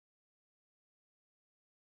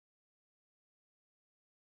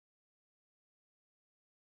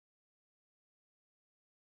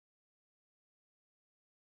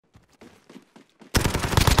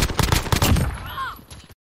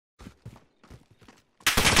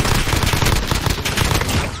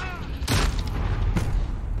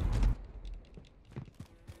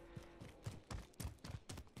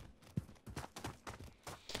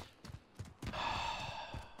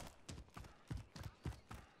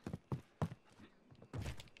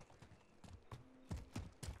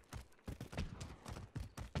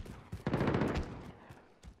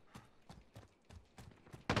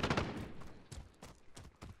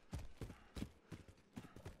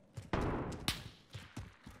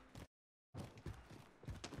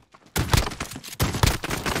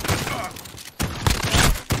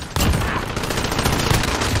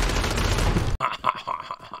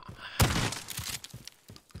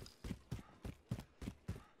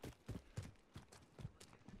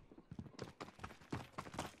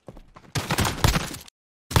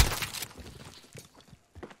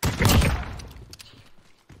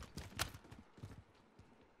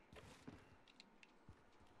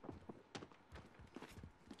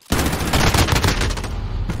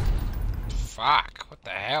Fuck, what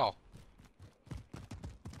the hell?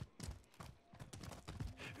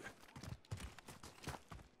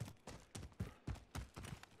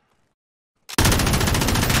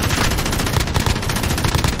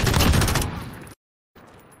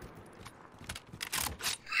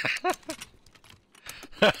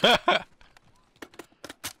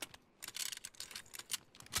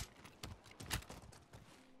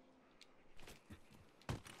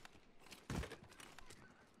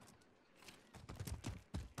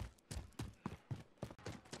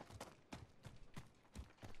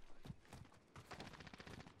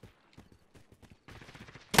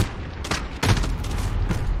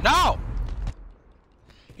 No!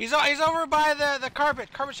 He's over by the carpet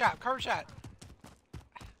shop.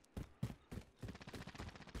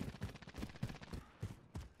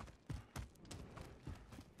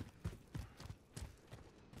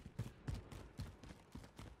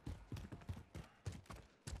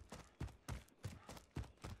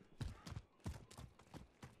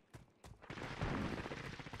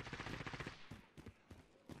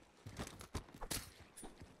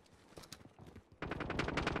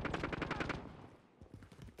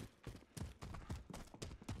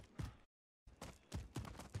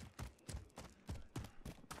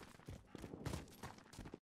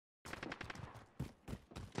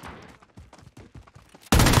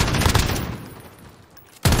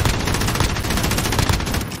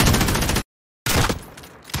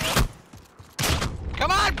 Come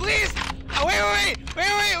on, please! Oh, wait,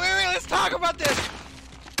 let's talk about this!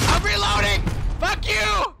 I'm reloading! Fuck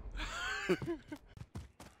you!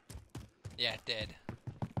 Yeah, it did.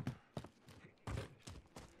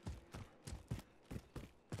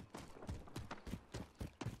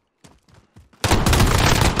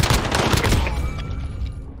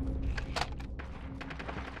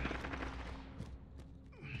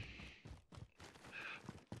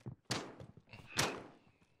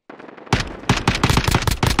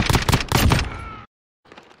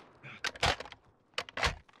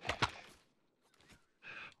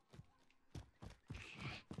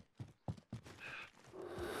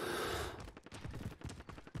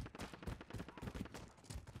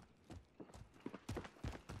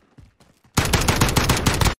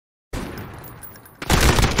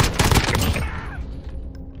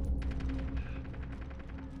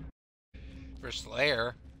 For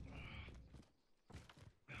Slayer.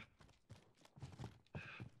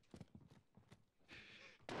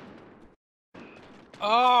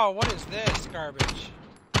 Oh, what is this garbage?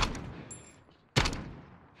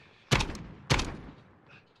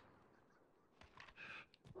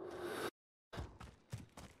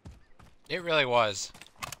 It really was.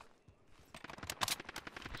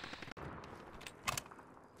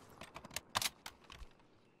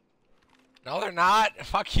 No, they're not.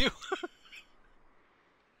 Fuck you.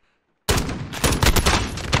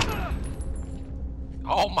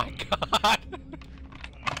 Oh my god.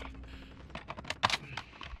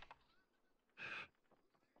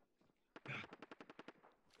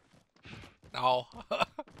 No.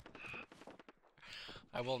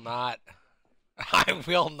 I will not. I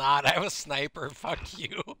will not. I have a sniper. Fuck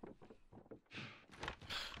you.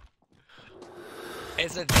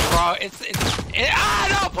 It's a draw.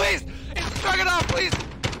 Ah, no, please! It's struck it off, please!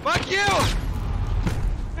 Fuck you!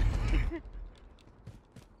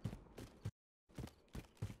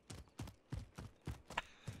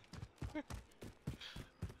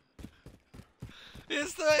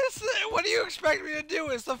 What do you expect me to do?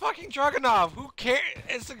 It's the fucking Dragunov. Who cares?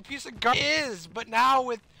 It's a piece of garbage. But now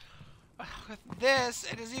with this,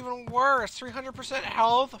 it is even worse. 300%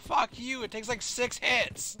 health. Fuck you. It takes like 6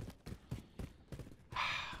 hits.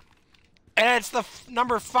 And it's the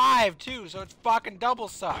number 5 too, so it fucking double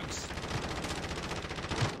sucks.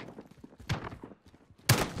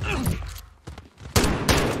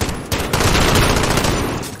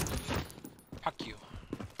 Fuck you.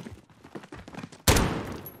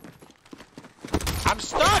 I'm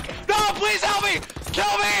stuck! No, please help me!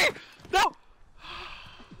 Kill me! No!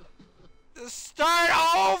 Start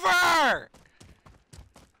over!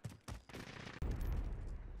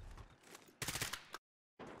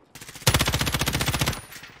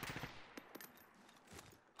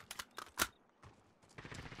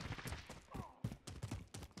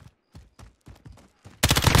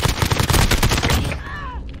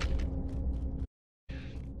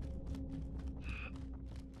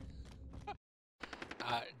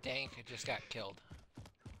 Dank just got killed.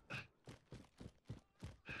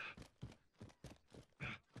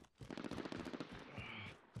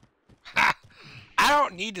 Ha! I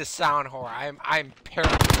don't need to sound whore. I'm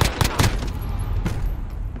paranoid.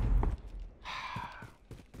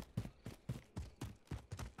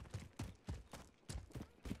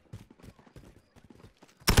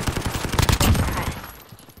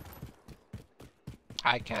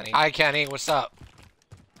 Hi, Kenny. Hi, Kenny. What's up?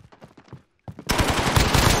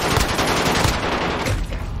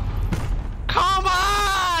 Come on!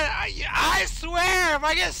 I swear, if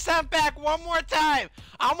I get sent back one more time,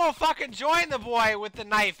 I'm gonna fucking join the boy with the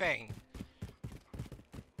knifing.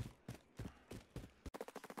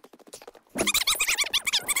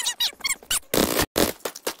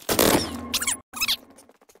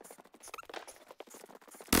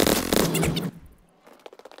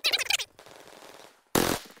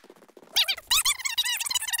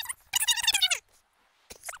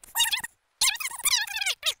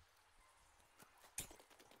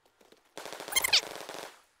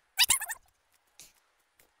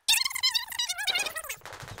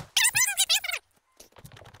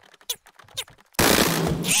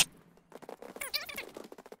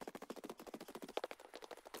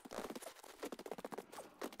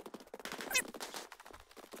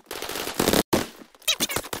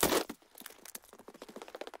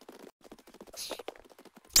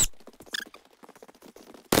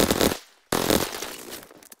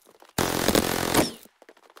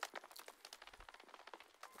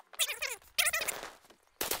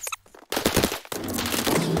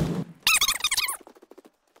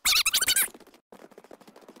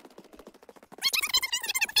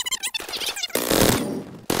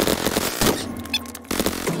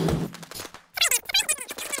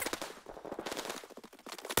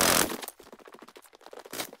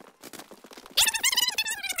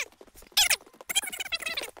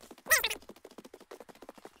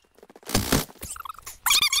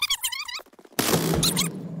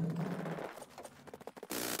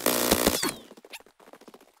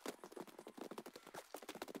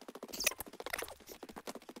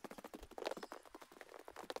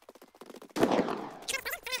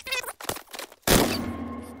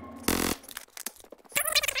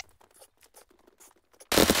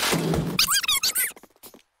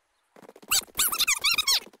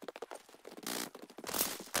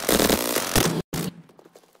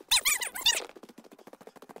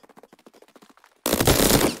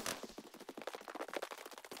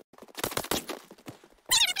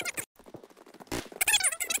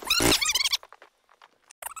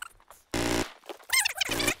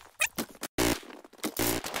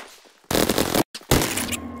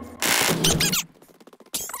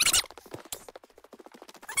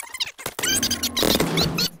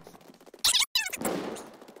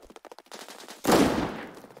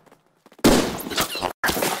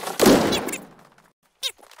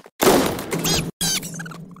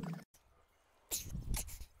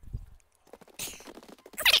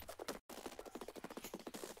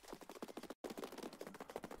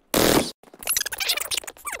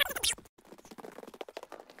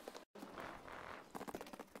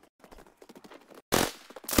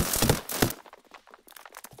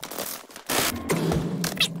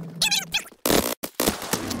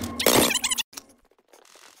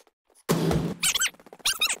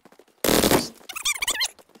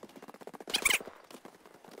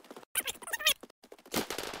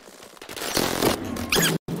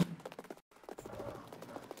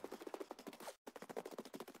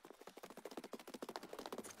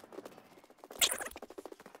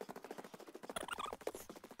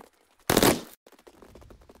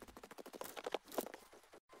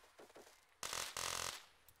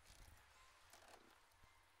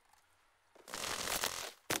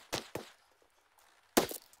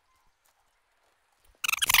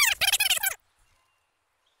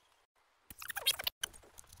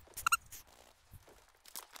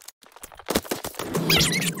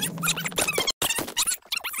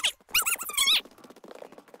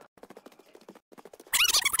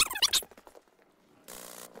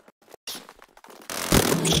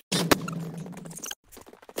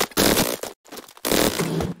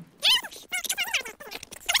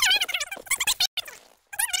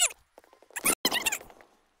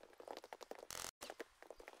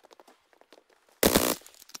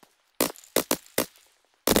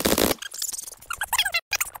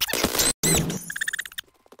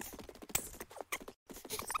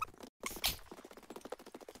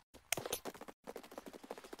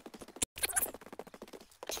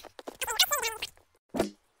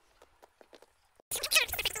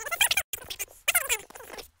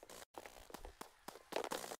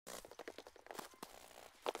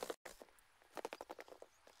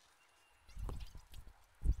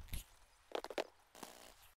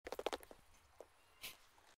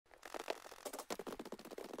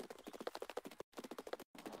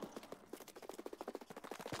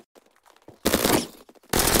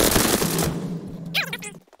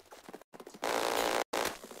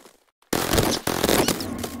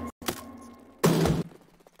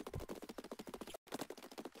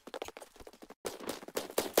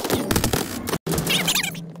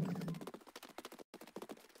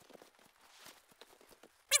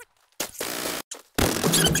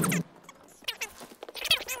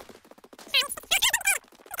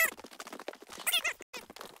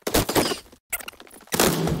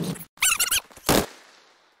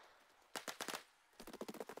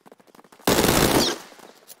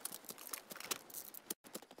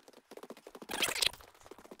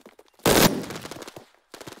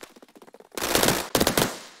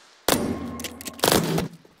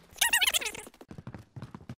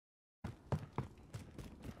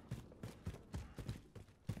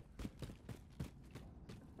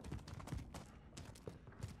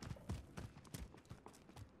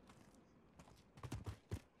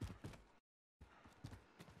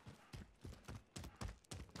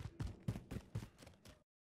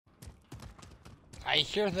 I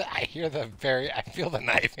feel the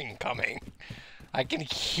knifing coming. I can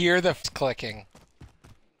hear the clicking.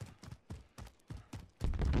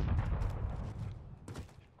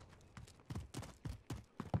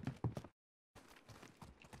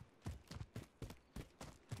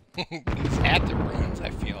 He's at the ruins,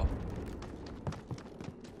 I feel.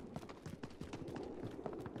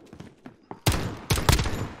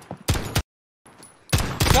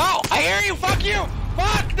 No! I hear you! Fuck you!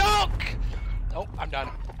 Fuck! No! Nope, I'm done.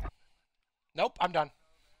 Nope, I'm done.